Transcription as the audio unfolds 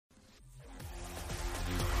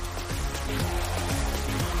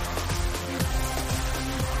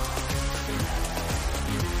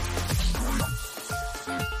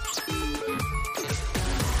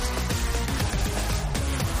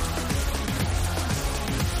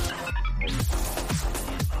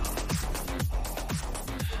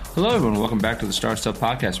Hello, everyone. Welcome back to the Star Stuff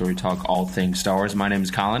Podcast, where we talk all things Star Wars. My name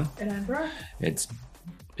is Colin. And I'm Brooke. It's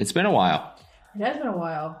been a while. It has been a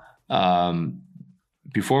while.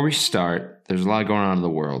 Before we start, there's a lot going on in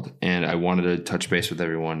the world, and I wanted to touch base with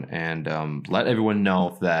everyone and let everyone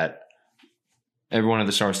know that everyone at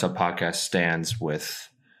the Star Stuff Podcast stands with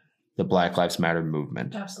the Black Lives Matter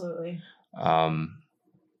movement. Absolutely.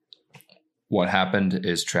 What happened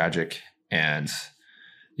is tragic, and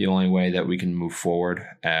the only way that we can move forward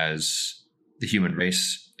as the human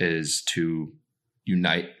race is to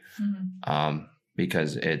unite,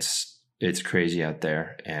 because it's crazy out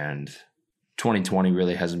there, and 2020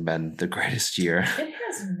 really hasn't been the greatest year. It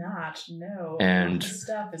has not, no. And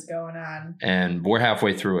stuff is going on. And we're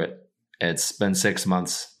halfway through it. It's been 6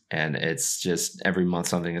 months, and it's just every month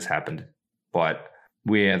something has happened. But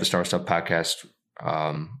we at the Star Stuff Podcast,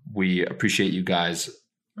 we appreciate you guys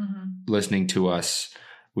listening to us.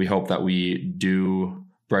 We hope that we do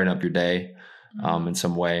brighten up your day in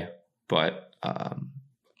some way. But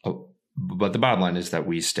the bottom line is that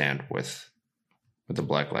we stand with the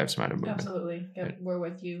Black Lives Matter movement. Absolutely. Yep, we're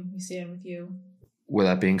with you. We stand with you. With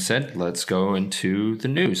that being said, let's go into the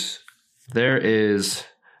news. There is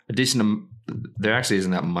a decent... There actually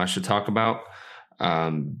isn't that much to talk about,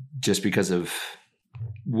 just because of...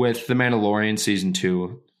 With The Mandalorian Season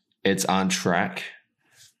 2, it's on track.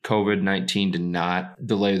 COVID-19 did not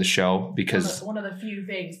delay the show because... One of the few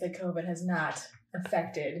things that COVID has not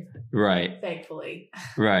affected. Right. Thankfully.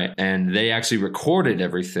 Right. And they actually recorded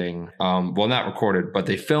everything. Well, not recorded, but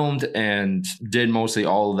they filmed and did mostly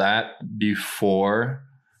all of that before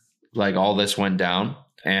all this went down.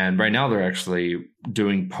 And right now they're actually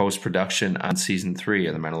doing post-production on season 3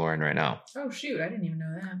 of The Mandalorian right now. Oh, shoot. I didn't even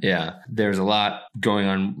know that. Yeah. There's a lot going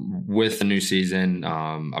on with the new season.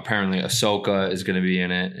 Apparently Ahsoka is going to be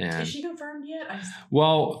in it. And is she confirmed yet?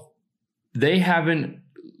 Well, they haven't.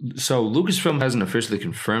 So Lucasfilm hasn't officially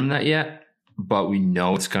confirmed that yet, but we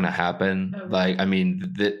know it's going to happen.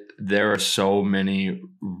 Okay. There are so many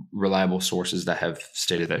reliable sources that have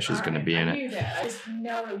stated that she's going to be in it. I knew that. I just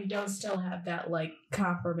know that we don't still have that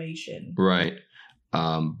confirmation. Right.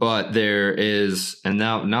 But there is, and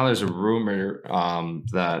now there's a rumor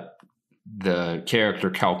that the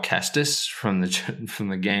character Cal Kestis from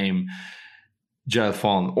the game Jedi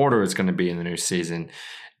Fallen Order is going to be in the new season.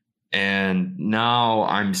 And now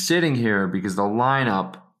I'm sitting here because the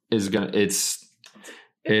lineup is it's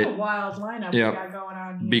a wild lineup we got going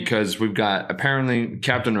on here. Because we've got, apparently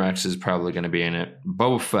Captain Rex is probably going to be in it,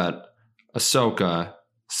 Boba Fett, Ahsoka,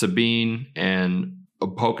 Sabine, and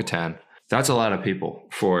Bo-Katan. That's a lot of people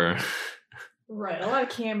for... Right, a lot of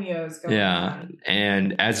cameos going on. Yeah,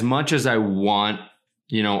 and as much as I want,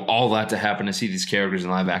 all that to happen to see these characters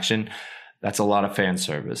in live action, that's a lot of fan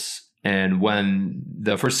service. And when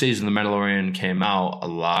the first season of The Mandalorian came out, a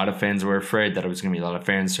lot of fans were afraid that it was going to be a lot of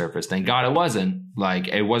fan service. Thank God it wasn't.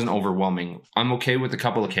 It wasn't overwhelming. I'm okay with a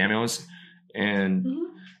couple of cameos,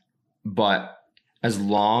 but as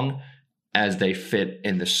long as they fit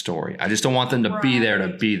in the story. I just don't want them to be there to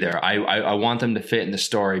be there. I want them to fit in the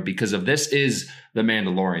story, because if this is The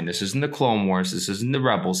Mandalorian, this isn't the Clone Wars, this isn't the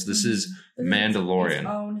Rebels, this is Mandalorian. Its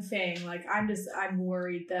own thing. I'm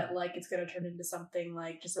worried that it's going to turn into something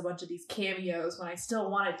just a bunch of these cameos, when I still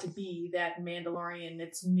want it to be that Mandalorian.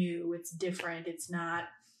 It's new, it's different, it's not,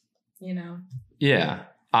 Yeah.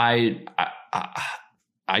 I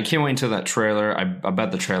can't wait until that trailer. I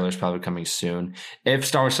bet the trailer is probably coming soon. If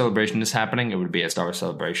Star Wars Celebration is happening, it would be at Star Wars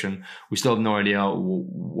Celebration. We still have no idea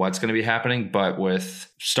what's going to be happening, but with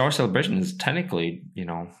Star Wars Celebration is technically,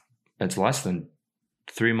 it's less than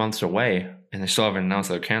 3 months away, and they still haven't announced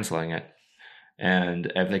they're canceling it.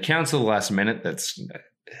 And if they cancel the last minute,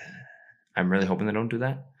 I'm really hoping they don't do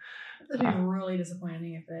that. That'd be really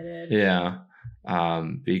disappointing if they did. Yeah,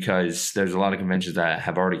 because there's a lot of conventions that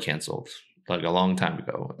have already canceled. A long time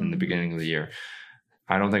ago in the beginning of the year.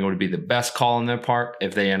 I don't think it would be the best call on their part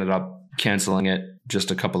if they ended up canceling it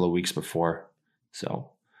just a couple of weeks before.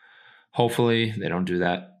 So hopefully they don't do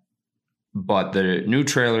that. But the new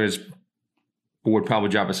trailers would probably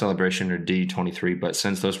drop at Celebration or D23. But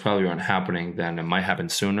since those probably aren't happening, then it might happen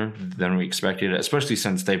sooner than we expected, especially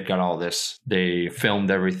since they've got all this. They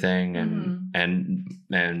filmed everything and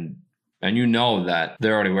that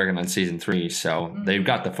they're already working on season 3, so they've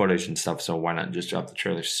got the footage and stuff. So why not just drop the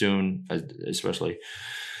trailer soon, especially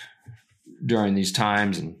during these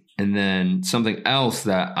times? And then something else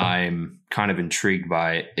that I'm kind of intrigued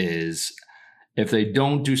by is, if they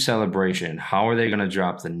don't do Celebration, how are they going to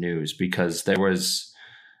drop the news? Because there was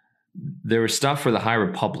stuff for the High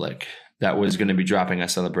Republic that was going to be dropping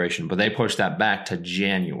at Celebration, but they pushed that back to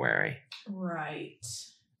January. Right.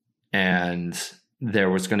 And there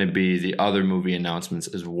was going to be the other movie announcements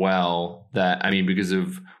as well. That, I mean, because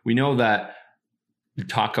we know that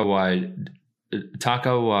Taika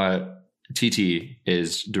Waititi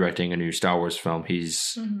is directing a new Star Wars film.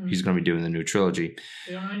 He's going to be doing the new trilogy.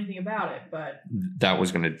 We don't know anything about it, but that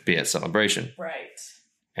was going to be at Celebration, right?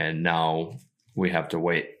 And now we have to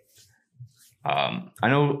wait. I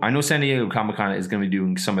know San Diego Comic-Con is going to be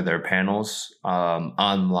doing some of their panels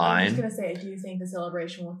online. I was going to say, do you think the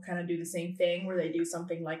Celebration will kind of do the same thing where they do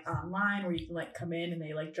something like online where you can like come in and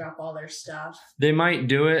they like drop all their stuff? They might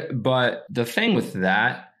do it, but the thing with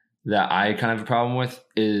that I kind of have a problem with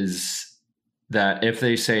is that if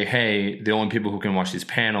they say, hey, the only people who can watch these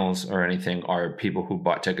panels or anything are people who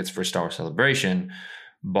bought tickets for Star Wars Celebration,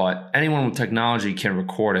 but anyone with technology can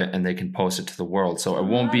record it and they can post it to the world. So it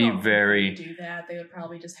won't be very... do that. They would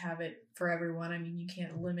probably just have it for everyone. I mean, you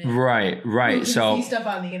can't limit... Right. You can So see stuff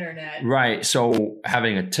on the internet. Right. So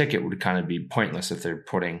having a ticket would kind of be pointless if they're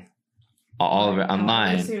putting all of it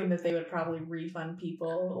online. I assume that they would probably refund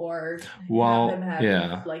people or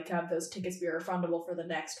have those tickets be refundable for the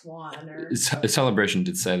next one. Or Celebration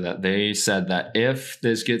did say that. They said that if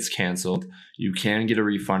this gets canceled, you can get a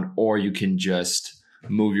refund or you can just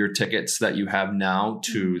move your tickets that you have now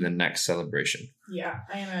to the next Celebration. Yeah,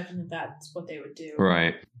 I imagine that that's what they would do.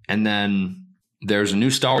 Right. And then there's a new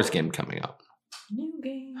Star Wars game coming up.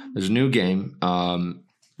 There's a new game.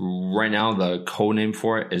 Right now, the code name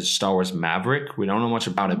for it is Star Wars Maverick. We don't know much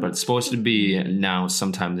about it, but it's supposed to be announced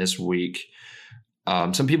sometime this week.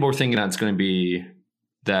 Some people are thinking that it's going to be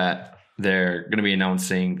that they're going to be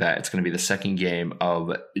announcing that it's going to be the second game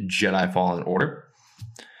of Jedi Fallen Order.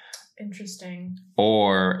 Interesting.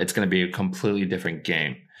 Or it's going to be a completely different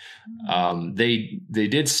game. They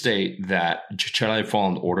did state that Jedi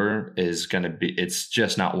Fallen Order is going to be, it's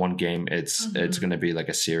just not one game. It's going to be like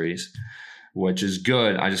a series, which is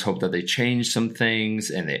good. I just hope that they change some things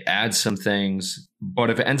and they add some things. But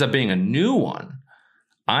if it ends up being a new one,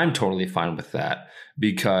 I'm totally fine with that,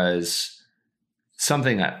 because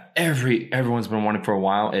something that everyone's been wanting for a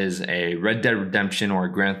while is a Red Dead Redemption or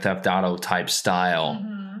a Grand Theft Auto type style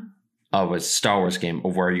of a Star Wars game,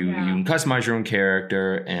 of where you can customize your own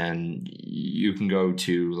character and you can go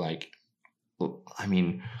to, like, I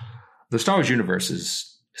mean, the Star Wars universe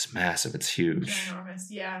is massive. It's huge. It's enormous.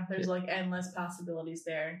 Yeah, there's like endless possibilities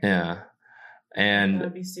there. Yeah. And that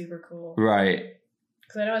would be super cool. Right.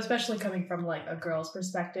 Because I know, especially coming from like a girl's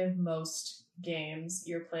perspective, most games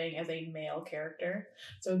you're playing as a male character.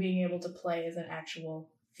 So being able to play as an actual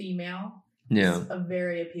female is a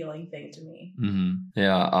very appealing thing to me.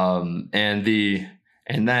 Yeah.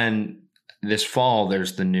 And then this fall,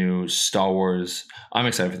 there's the new Star Wars. I'm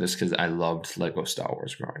excited for this because I loved Lego Star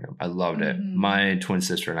Wars growing up. I loved it. My twin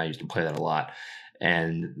sister and I used to play that a lot.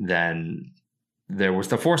 And then there was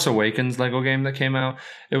the Force Awakens Lego game that came out.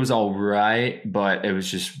 It was all right, but it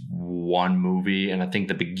was just one movie. And I think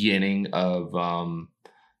the beginning of I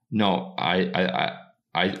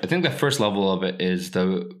think the first level of it is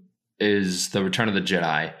the Return of the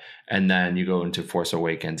Jedi, and then you go into Force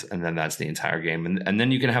Awakens, and then that's the entire game. And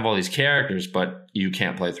then you can have all these characters, but you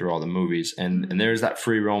can't play through all the movies. And there's that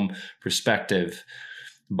free roam perspective.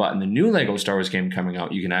 But in the new Lego Star Wars game coming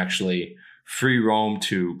out, you can actually free roam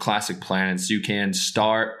to classic planets. You can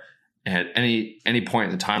start at any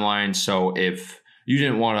point in the timeline. So if you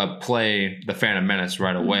didn't want to play the Phantom Menace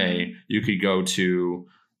right away, you could go to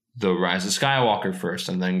the Rise of Skywalker first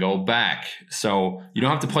and then go back. So you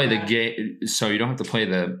don't have to play the game. So you don't have to play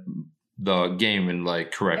the game in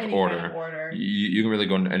like correct order. Kind of order. You can really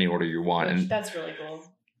go in any order you want. Which, and that's really cool.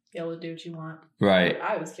 Be able to do what you want. Right.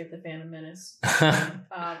 I would skip the Phantom Menace.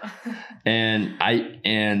 And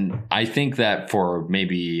I think that for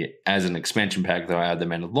maybe as an expansion pack, they'll add the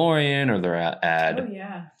Mandalorian, or they'll add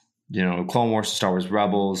Clone Wars, Star Wars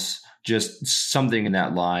Rebels, just something in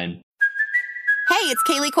that line. Hey, it's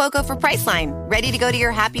Kaylee Cuoco for Priceline. Ready to go to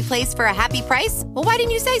your happy place for a happy price? Well, why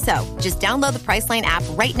didn't you say so? Just download the Priceline app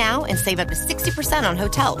right now and save up to 60% on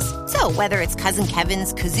hotels. So whether it's Cousin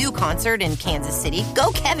Kevin's Kazoo Concert in Kansas City,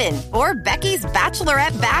 go Kevin, or Becky's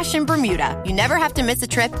Bachelorette Bash in Bermuda, you never have to miss a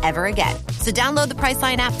trip ever again. So download the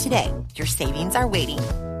Priceline app today. Your savings are waiting.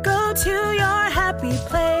 Go to your happy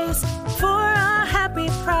place for a happy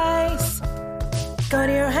price. Go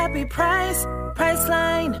to your happy price,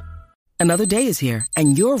 Priceline. Another day is here,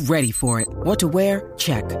 and you're ready for it. What to wear?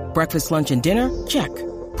 Check. Breakfast, lunch, and dinner? Check.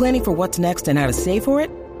 Planning for what's next and how to save for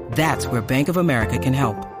it? That's where Bank of America can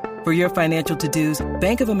help. For your financial to-dos,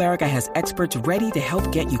 Bank of America has experts ready to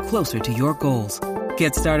help get you closer to your goals.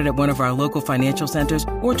 Get started at one of our local financial centers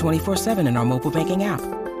or 24/7 in our mobile banking app.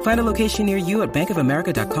 Find a location near you at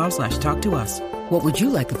bankofamerica.com/talktous. What would you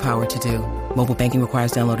like the power to do? Mobile banking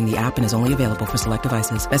requires downloading the app and is only available for select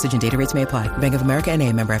devices. Message and data rates may apply. Bank of America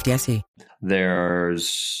NA, member FDIC.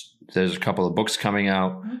 There's a couple of books coming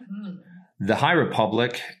out. Mm-hmm. The High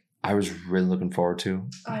Republic, I was really looking forward to.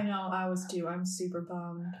 I know, I was too. I'm super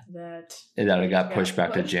bummed that it got pushed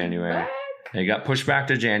back to January. It got pushed back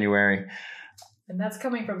to January. And that's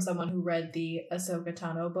coming from someone who read the Ahsoka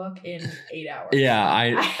Tano book in 8 hours.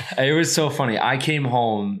 Yeah, it was so funny. I came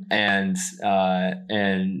home and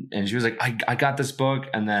she was like, I got this book,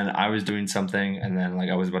 and then I was doing something, and then like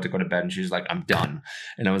I was about to go to bed, and she was like, I'm done.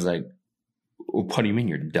 And I was like, what do you mean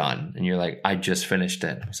you're done? And you're like, I just finished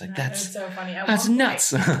it. I was like, that's so funny. That's nuts.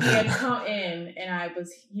 He had come in and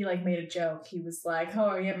he like made a joke. He was like,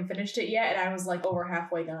 oh, you haven't finished it yet? And I was like over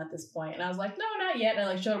halfway done at this point. And I was like, no, not yet. And I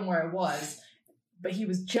like showed him where I was. But he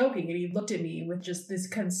was joking, and he looked at me with just this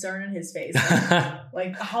concern in his face.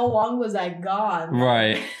 Like, how long was I gone?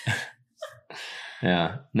 Right.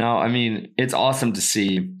 Yeah. No, I mean, it's awesome to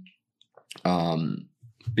see,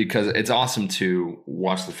 because it's awesome to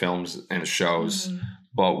watch the films and shows. Mm-hmm.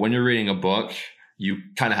 But when you're reading a book, you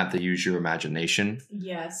kind of have to use your imagination.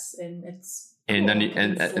 Yes, and it's. And then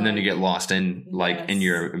you get lost in in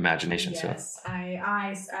your imagination. Yes, so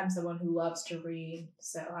I'm someone who loves to read,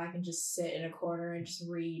 so I can just sit in a corner and just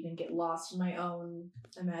read and get lost in my own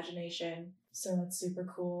imagination. So that's super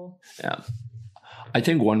cool. Yeah, I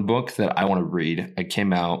think one book that I want to read, it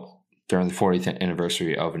came out during the 40th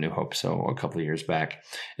anniversary of A New Hope, so a couple of years back.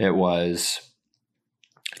 It's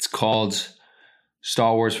called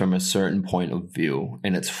Star Wars from a Certain Point of View,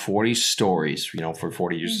 and it's 40 stories, for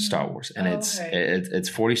 40 years of Star Wars, and it's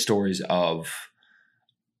 40 stories of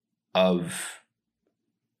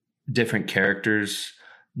different characters,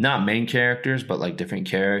 not main characters, but like different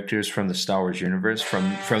characters from the Star Wars universe,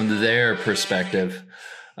 from their perspective.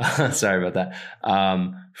 Sorry about that.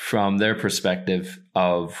 From their perspective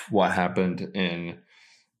of what happened in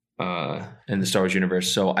the Star Wars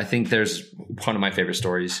universe. So I think there's one of my favorite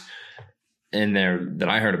stories in there that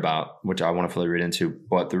I heard about, which I want to fully read into.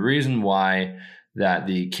 But the reason why that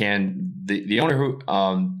the owner who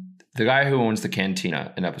the guy who owns the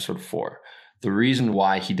cantina in episode 4, the reason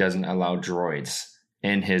why he doesn't allow droids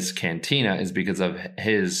in his cantina is because of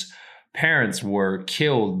his parents were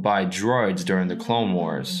killed by droids during the Clone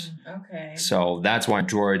Wars. Okay. So that's why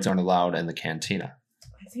droids aren't allowed in the cantina.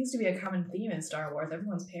 It seems to be a common theme in Star Wars.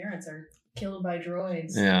 Everyone's parents are killed by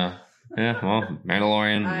droids. Yeah. Yeah, well,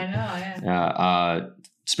 Mandalorian. I know, yeah.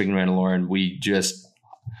 Speaking of Mandalorian,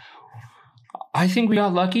 I think we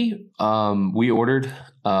got lucky. I ordered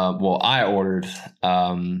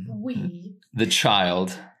The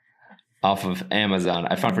Child off of Amazon.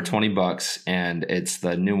 I found it for $20, and it's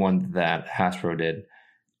the new one that Hasbro did.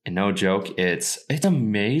 And no joke, it's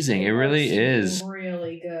amazing. It really is.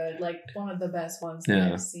 Really good. Like one of the best ones that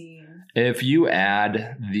I've seen. If you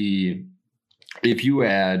add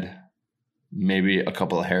maybe a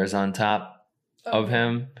couple of hairs on top of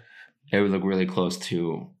him, it would look really close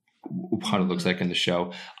to what it looks like in the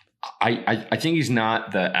show. I think he's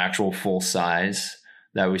not the actual full size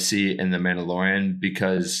that we see in The Mandalorian,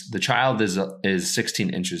 because the child is 16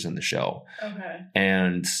 inches in the show. Okay.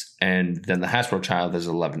 And then the Hasbro child is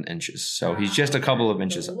 11 inches. So he's just a couple of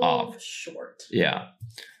inches off. Short. Yeah.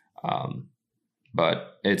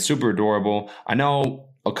 But it's super adorable. I know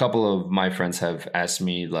a couple of my friends have asked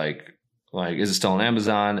me like, is it still on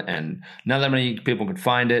Amazon? And not that many people can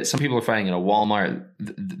find it. Some people are finding it at Walmart.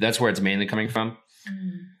 That's where it's mainly coming from.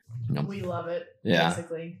 We love it. Yeah.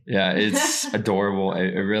 Basically. Yeah. It's adorable.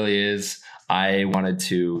 It really is. I wanted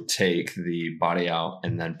to take the body out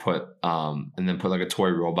and then put like a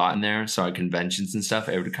toy robot in there. So at conventions and stuff,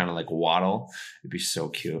 it would kind of like waddle. It'd be so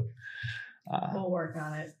cute. We'll work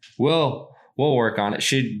on it. We'll work on it.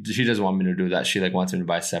 She doesn't want me to do that. She like wants me to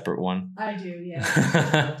buy a separate one. I do.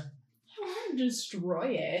 Yeah.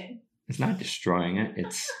 Destroy it. It's not destroying it.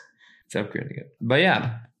 It's upgrading it. But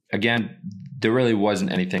yeah, again, there really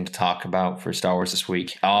wasn't anything to talk about for Star Wars this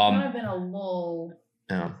week. It's kind of been a lull.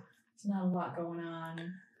 Yeah. There's not a lot going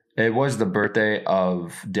on. It was the birthday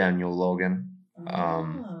of Daniel Logan.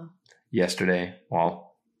 Yesterday.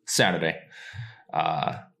 Well, Saturday.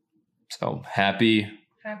 So happy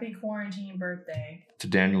quarantine birthday to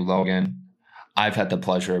Daniel Logan. I've had the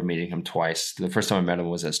pleasure of meeting him twice. The first time I met him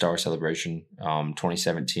was at Star Wars Celebration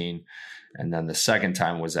 2017. And then the second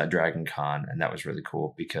time was at Dragon Con. And that was really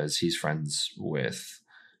cool because he's friends with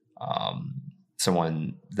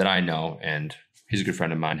someone that I know. And he's a good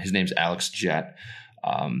friend of mine. His name's Alex Jett.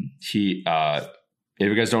 If you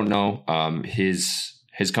guys don't know,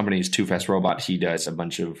 his company is Too Fast Robot. He does a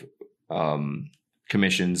bunch of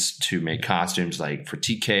commissions to make costumes like for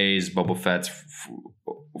TKs, Boba Fett's,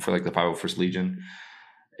 for like the 501st Legion.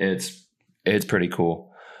 It's pretty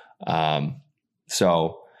cool.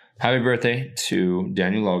 So happy birthday to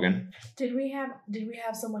Daniel Logan. Did we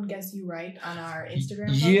have someone guess you right on our Instagram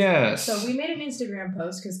post? Yes. So we made an Instagram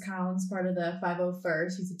post because Colin's part of the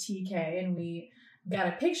 501st. He's a TK, and we got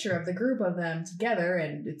a picture of the group of them together,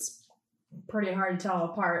 and it's pretty hard to tell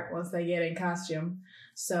apart once they get in costume.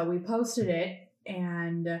 So we posted it,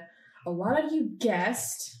 and a lot of you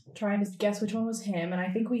guessed, trying to guess which one was him, and I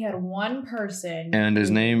think we had one person. And his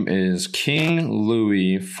name is King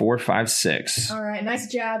Louis 456. All right,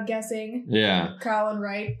 nice job guessing. Yeah. Colin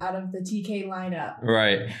right out of the TK lineup.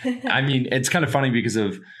 Right. I mean, it's kind of funny because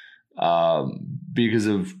of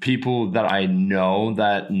people that I know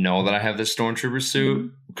that I have this Stormtrooper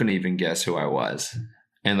suit couldn't even guess who I was.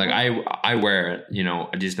 And like I wear it, you know,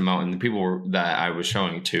 a decent amount, and the people that I was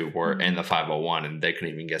showing to were in the 501, and they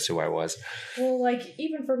couldn't even guess who I was. Well, like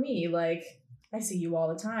even for me, like I see you all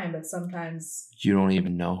the time, but sometimes you don't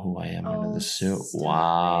even know who I am under the suit.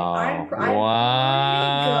 Wow! I'm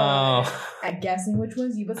wow! Good at guessing which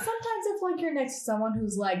one's you, but sometimes if like you're next to someone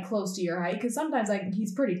who's like close to your height, because sometimes like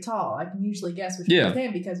he's pretty tall, I can usually guess which one's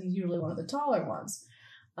him because he's usually one of the taller ones.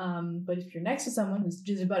 But if you're next to someone who's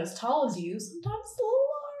just about as tall as you, sometimes it's a little hard.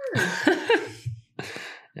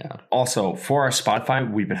 Yeah. Also, for our Spotify,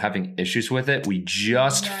 we've been having issues with it. We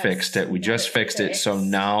just fixed it. We just fixed it. So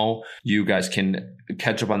now you guys can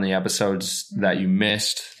catch up on the episodes that you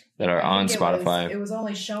missed that are on Spotify. It was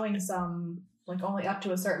only showing some, like only up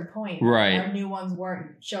to a certain point. Right. Our new ones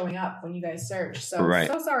weren't showing up when you guys searched. So,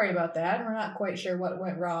 so sorry about that. We're not quite sure what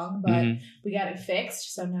went wrong, but we got it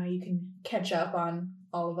fixed. So now you can catch up on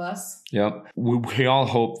all of us. Yep. We all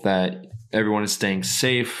hope that everyone is staying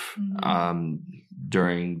safe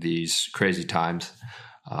during these crazy times.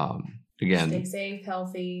 Again, stay safe,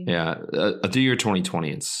 healthy. Yeah. The year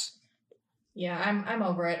 2020, I'm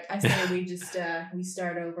over it. I say we just we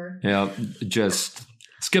start over. Yeah. Just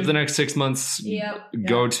skip the next 6 months.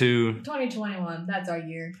 Go to 2021. That's our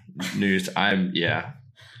year. News.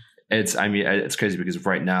 It's crazy because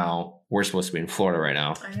right now we're supposed to be in Florida right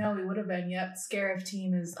now. I know we would have been. Yep. Scarif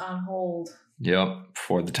team is on hold. Yep,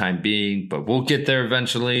 for the time being, but we'll get there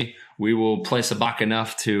eventually. We will place a buck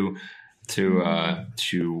enough to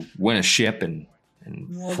win a ship and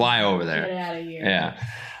fly over there. Get out of here.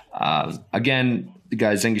 Yeah. Again,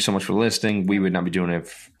 guys, thank you so much for listening. We would not be doing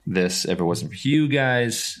this if it wasn't for you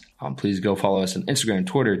guys. Please go follow us on Instagram,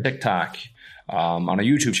 Twitter, TikTok, on our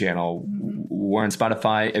YouTube channel. We're on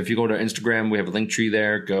Spotify. If you go to Instagram, we have a link tree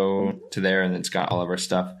there. Go to there, and it's got all of our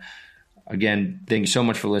stuff. Again, thank you so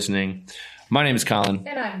much for listening. My name is Colin.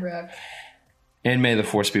 And I'm Brooke. And may the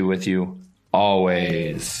force be with you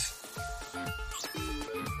always.